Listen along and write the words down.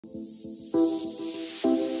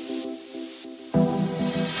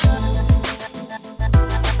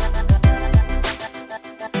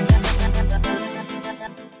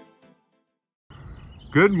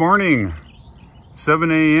Good morning,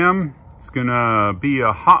 7 a.m. It's gonna be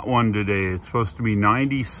a hot one today. It's supposed to be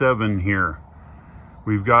 97 here.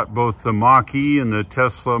 We've got both the Mach E and the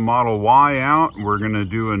Tesla Model Y out. We're gonna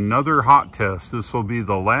do another hot test. This will be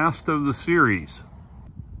the last of the series.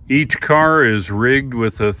 Each car is rigged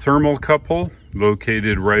with a thermocouple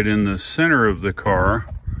located right in the center of the car.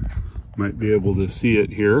 Might be able to see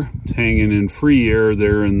it here. It's hanging in free air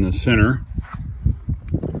there in the center.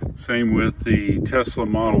 Same with the Tesla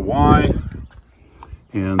Model Y,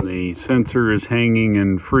 and the sensor is hanging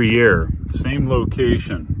in free air. Same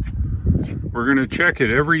location. We're going to check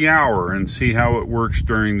it every hour and see how it works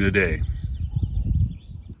during the day.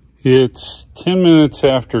 It's 10 minutes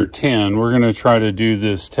after 10. We're going to try to do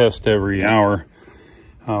this test every hour.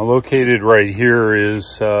 Located right here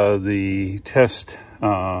is the test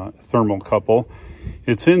thermocouple.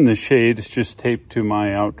 It's in the shade. It's just taped to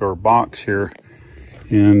my outdoor box here.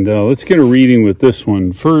 And let's get a reading with this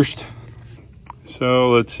one first.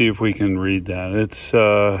 So let's see if we can read that. It's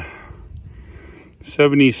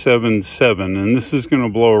 77.7, and this is going to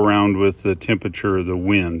blow around with the temperature of the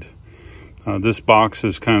wind. This box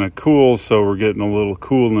is kind of cool, so we're getting a little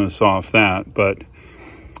coolness off that. But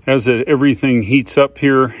as everything heats up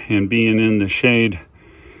here and being in the shade,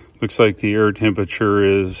 looks like the air temperature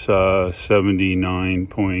is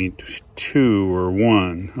 79.2 or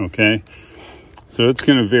 1, okay? So it's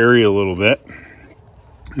going to vary a little bit.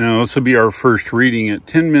 Now this will be our first reading at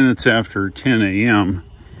 10 minutes after 10 a.m.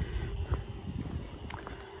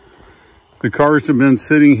 The cars have been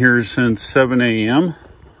sitting here since 7 a.m.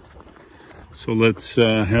 So let's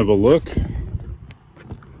have a look.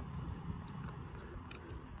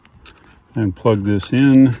 And plug this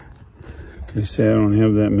in. Like I say, I don't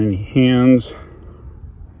have that many hands.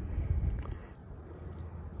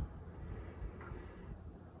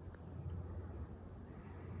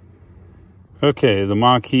 Okay, the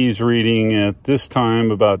Mach E's reading at this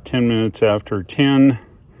time, about 10 minutes after 10,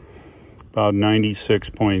 about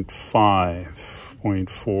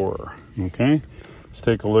 96.5.4, okay? Let's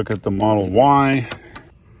take a look at the Model Y.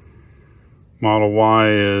 Model Y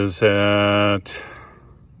is at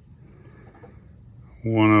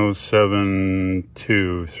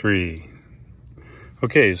 107.23.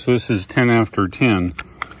 Okay, so this is 10 after 10.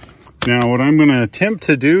 Now, what I'm going to attempt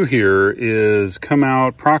to do here is come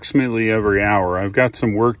out approximately every hour. I've got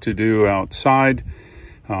some work to do outside.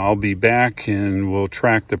 I'll be back and we'll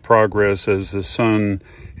track the progress as the sun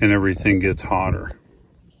and everything gets hotter.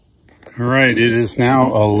 All right, it is now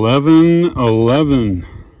 11:11.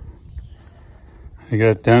 I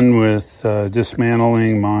got done with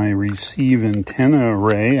dismantling my receive antenna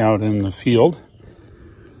array out in the field.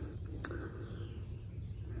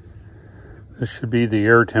 This should be the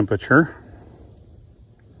air temperature.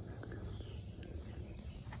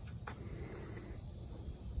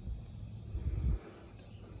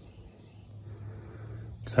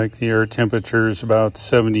 Looks like the air temperature is about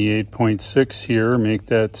 78.6 here. Make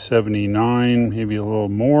that 79, maybe a little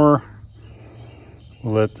more.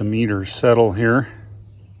 We'll let the meter settle here.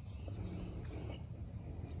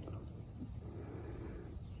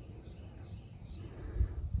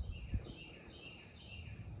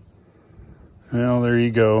 Well, there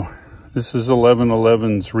you go. This is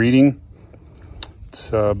 11:11's reading.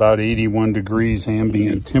 It's about 81 degrees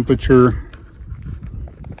ambient temperature.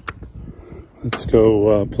 Let's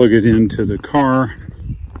go plug it into the car.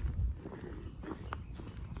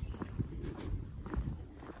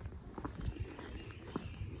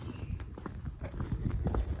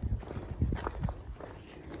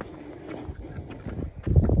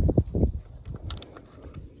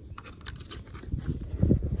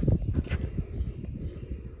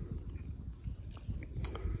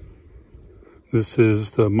 This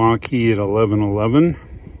is the Mach E at 11:11.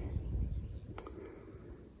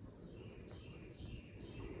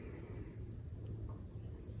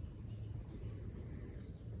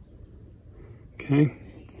 Okay,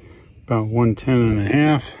 about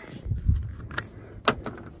 110.5.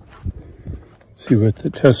 Let's see what the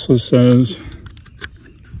Tesla says.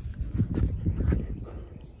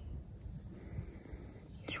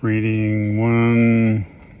 It's reading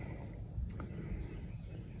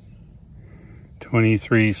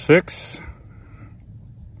 123.6.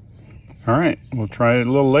 All right, we'll try it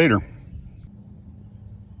a little later.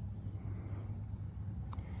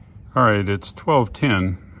 All right, it's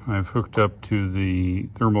 12:10. I've hooked up to the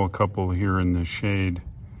thermocouple here in the shade.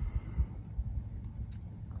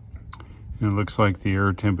 It looks like the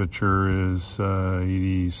air temperature is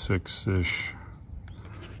 86-ish.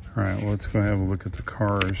 All right, well, let's go have a look at the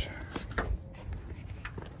cars.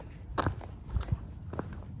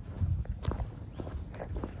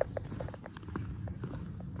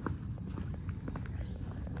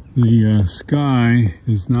 The sky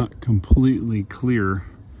is not completely clear.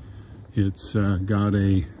 It's got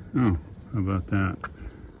a, oh, how about that?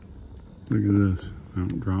 Look at this. I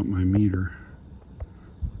don't drop my meter.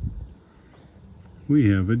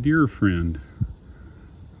 We have a deer friend.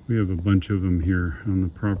 We have a bunch of them here on the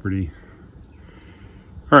property.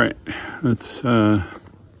 All right, let's look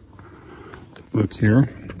here.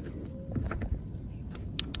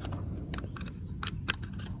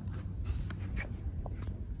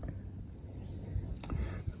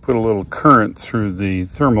 Put a little current through the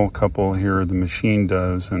thermocouple here, the machine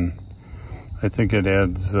does, and I think it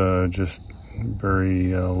adds just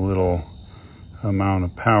very little amount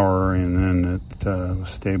of power, and then it will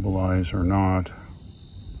stabilize or not.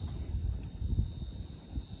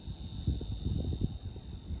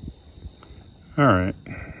 All right,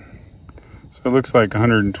 so it looks like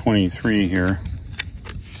 123 here.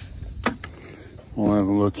 We'll have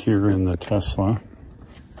a look here in the Tesla.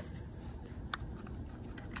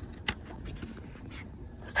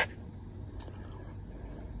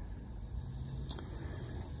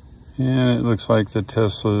 And it looks like the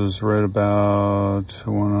Tesla is right about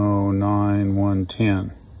 109,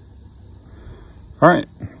 110. All right,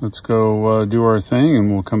 let's go do our thing,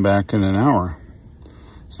 and we'll come back in an hour.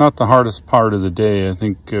 It's not the hardest part of the day. I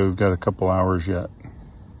think we've got a couple hours yet.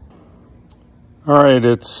 All right,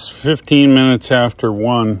 it's 15 minutes after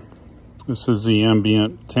 1. This is the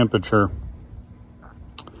ambient temperature.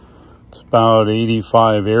 It's about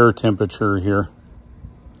 85 air temperature here.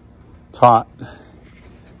 It's hot.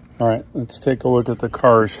 All right, let's take a look at the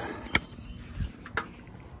cars.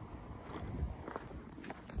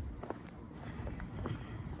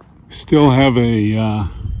 Still have a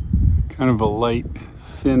kind of a light,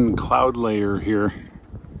 thin cloud layer here.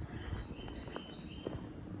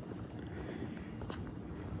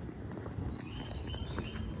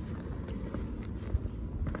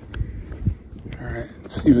 All right,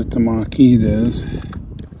 let's see what the Mach-E does.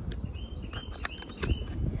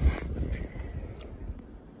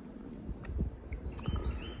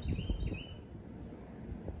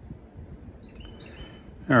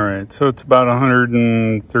 All right, so it's about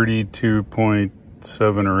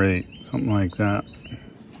 132.7 or 8, something like that.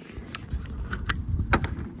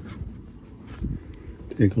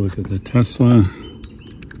 Take a look at the Tesla.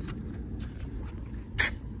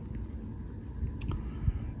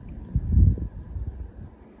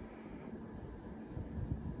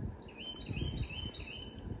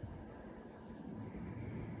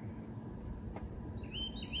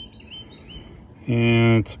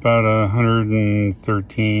 And it's about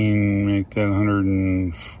 113, make that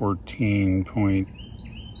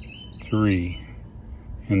 114.3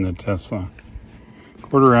 in the Tesla.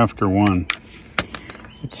 1:15.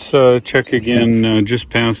 Let's check again just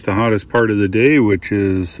past the hottest part of the day, which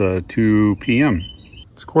is 2 p.m.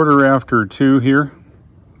 It's 2:15 here.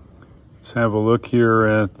 Let's have a look here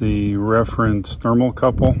at the reference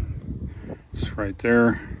thermocouple. It's right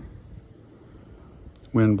there.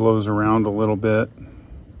 Wind blows around a little bit.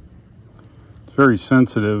 It's very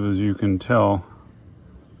sensitive, as you can tell.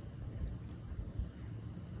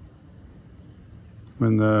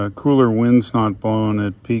 When the cooler wind's not blowing,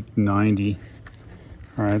 it peaked 90.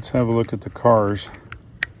 All right, let's have a look at the cars.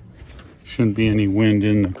 Shouldn't be any wind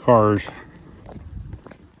in the cars.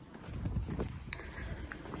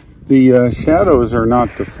 The shadows are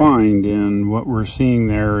not defined, and what we're seeing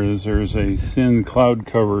there is there's a thin cloud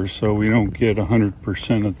cover, so we don't get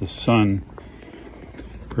 100% of the sun.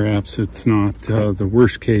 Perhaps it's not the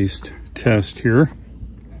worst case test here.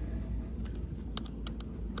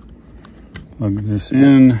 Plug this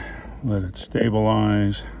in, let it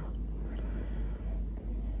stabilize.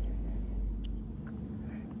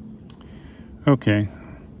 Okay.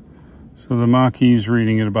 So the Mach-E is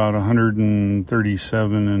reading at about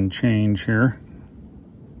 137 and change here.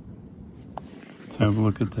 Let's have a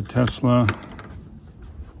look at the Tesla.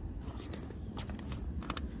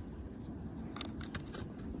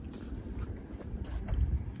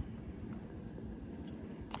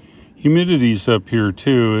 Humidity's up here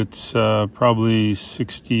too. It's probably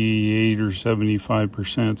 68 or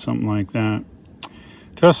 75%, something like that.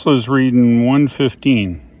 Tesla's reading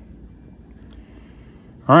 115.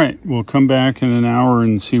 All right, we'll come back in an hour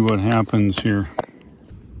and see what happens here.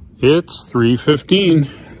 It's 3:15.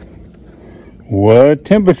 What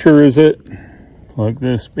temperature is it? Plug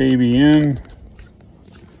this baby in.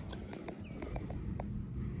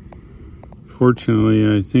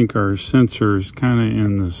 Unfortunately, I think our sensor is kind of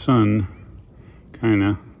in the sun.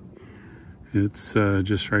 It's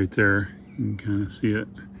just right there. You can kind of see it.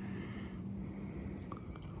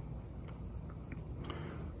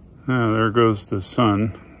 Ah, there goes the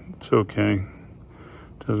sun. It's okay.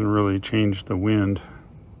 Doesn't really change the wind.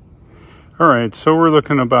 All right, so we're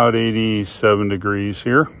looking about 87 degrees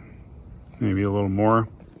here. Maybe a little more.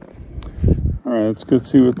 All right, let's go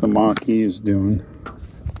see what the Mach-E is doing.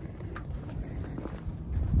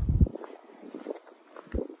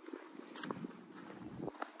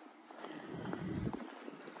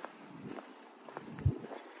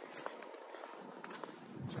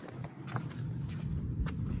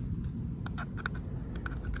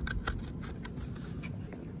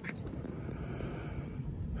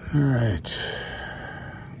 All right.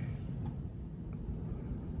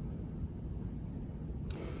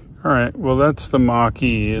 All right, well, that's the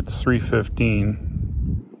Mach-E. It's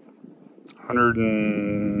 315.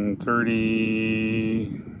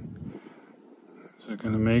 130. Is it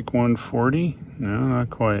going to make 140? No, not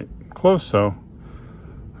quite. Close, though.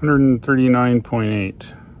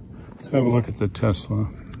 139.8. Let's have a look at the Tesla.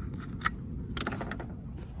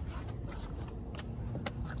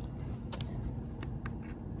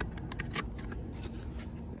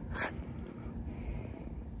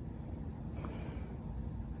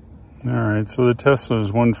 All right, so the Tesla is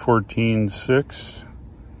 114.6,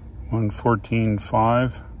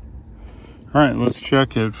 114.5. All right, let's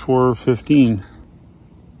check at 4:15.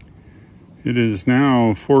 It is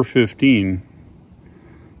now 4:15.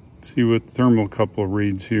 Let's see what thermocouple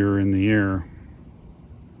reads here in the air.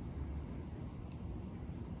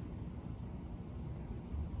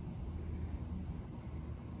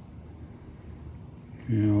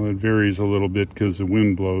 You know, it varies a little bit because the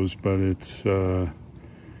wind blows, but it's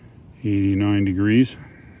 89 degrees,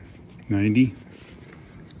 90.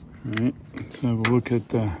 All right, let's have a look at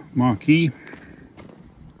the Mach-E.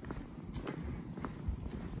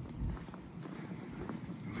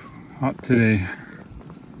 Hot today.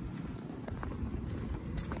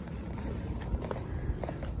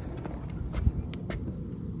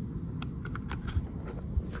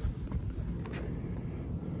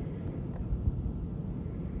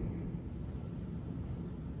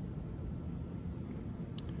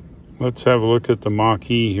 Let's have a look at the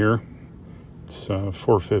Mach-E here. It's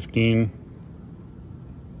 4:15.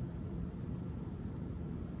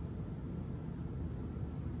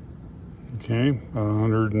 Okay,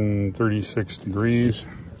 136 degrees.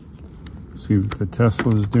 See what the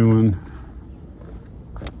Tesla's doing.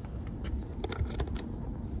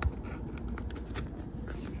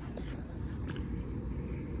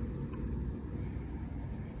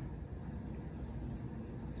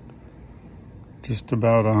 Just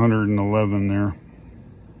about 111 there.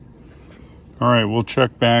 All right, we'll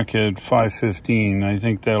check back at 5:15. I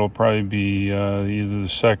think that'll probably be either the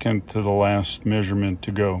second to the last measurement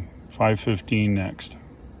to go. 5:15 next.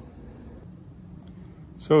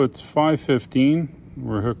 So it's 5:15.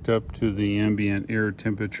 We're hooked up to the ambient air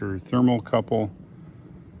temperature thermocouple,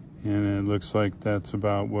 and it looks like that's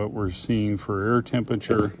about what we're seeing for air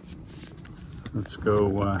temperature. Let's go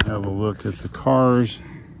have a look at the cars.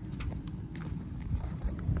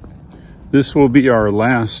 This will be our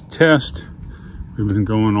last test. We've been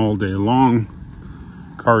going all day long.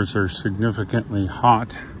 Cars are significantly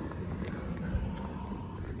hot.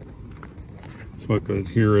 Let's look at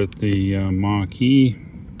here at the Mach-E.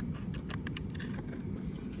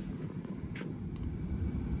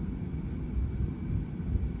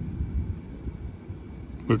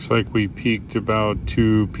 Looks like we peaked about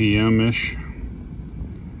 2 p.m.-ish.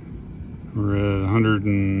 We're at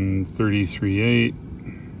 133.8.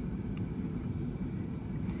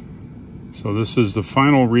 So this is the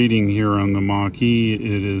final reading here on the Mach-E.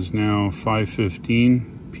 It is now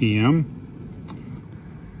 5:15 p.m.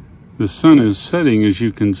 The sun is setting, as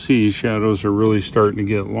you can see. Shadows are really starting to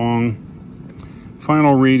get long.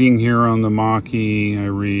 Final reading here on the Mach-E, I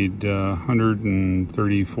read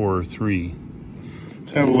 134.3.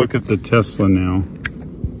 Let's have a look at the Tesla now.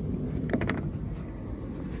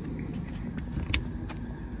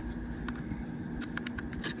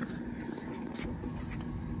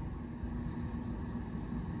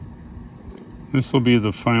 This will be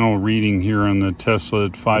the final reading here on the Tesla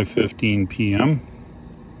at 5:15 p.m.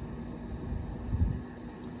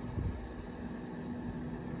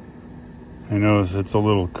 I notice it's a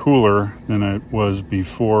little cooler than it was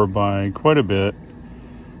before by quite a bit.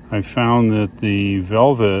 I found that the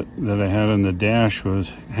velvet that I had on the dash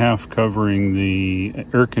was half covering the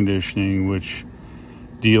air conditioning, which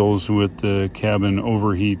deals with the cabin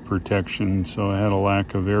overheat protection, so I had a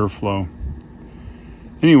lack of airflow.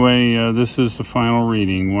 Anyway, this is the final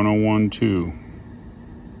reading, 101.2.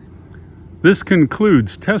 This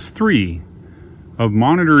concludes test 3 of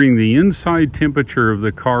monitoring the inside temperature of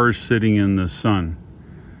the cars sitting in the sun.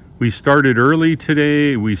 We started early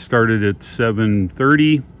today. We started at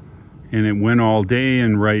 7:30 and it went all day,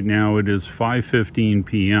 and right now it is 5:15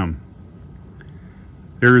 p.m.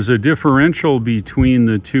 There is a differential between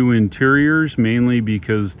the two interiors, mainly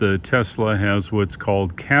because the Tesla has what's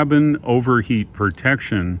called cabin overheat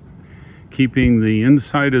protection, keeping the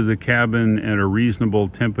inside of the cabin at a reasonable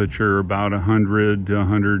temperature, about 100 to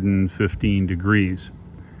 115 degrees.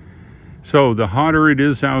 So the hotter it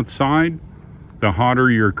is outside, the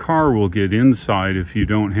hotter your car will get inside if you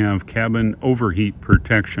don't have cabin overheat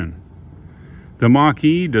protection. The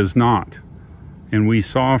Mach-E does not. And we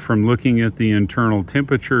saw from looking at the internal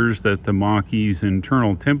temperatures that the Mach-E's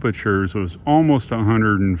internal temperatures was almost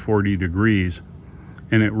 140 degrees.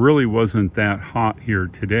 And it really wasn't that hot here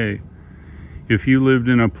today. If you lived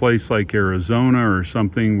in a place like Arizona or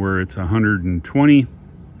something where it's 120,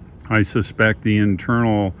 I suspect the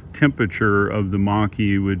internal temperature of the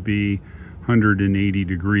Mach-E would be 180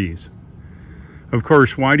 degrees. Of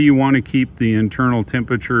course, why do you want to keep the internal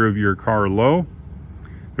temperature of your car low?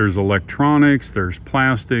 There's electronics, there's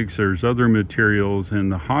plastics, there's other materials,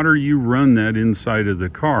 and the hotter you run that inside of the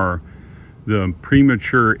car, the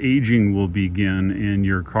premature aging will begin and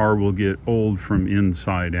your car will get old from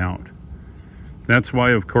inside out. That's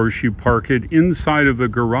why, of course, you park it inside of a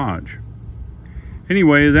garage.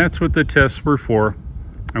 Anyway, that's what the tests were for.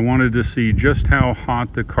 I wanted to see just how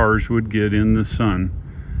hot the cars would get in the sun.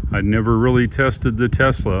 I'd never really tested the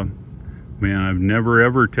Tesla. Man, I've never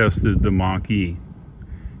ever tested the Mach-E.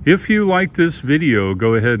 If you like this video,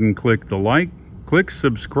 go ahead and click the like, click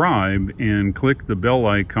subscribe, and click the bell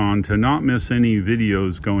icon to not miss any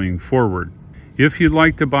videos going forward. If you'd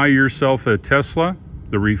like to buy yourself a Tesla,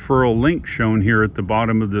 the referral link shown here at the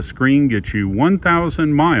bottom of the screen gets you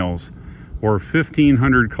 1,000 miles or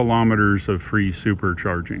 1,500 kilometers of free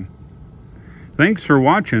supercharging. Thanks for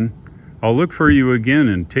watching. I'll look for you again,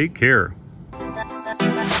 and take care.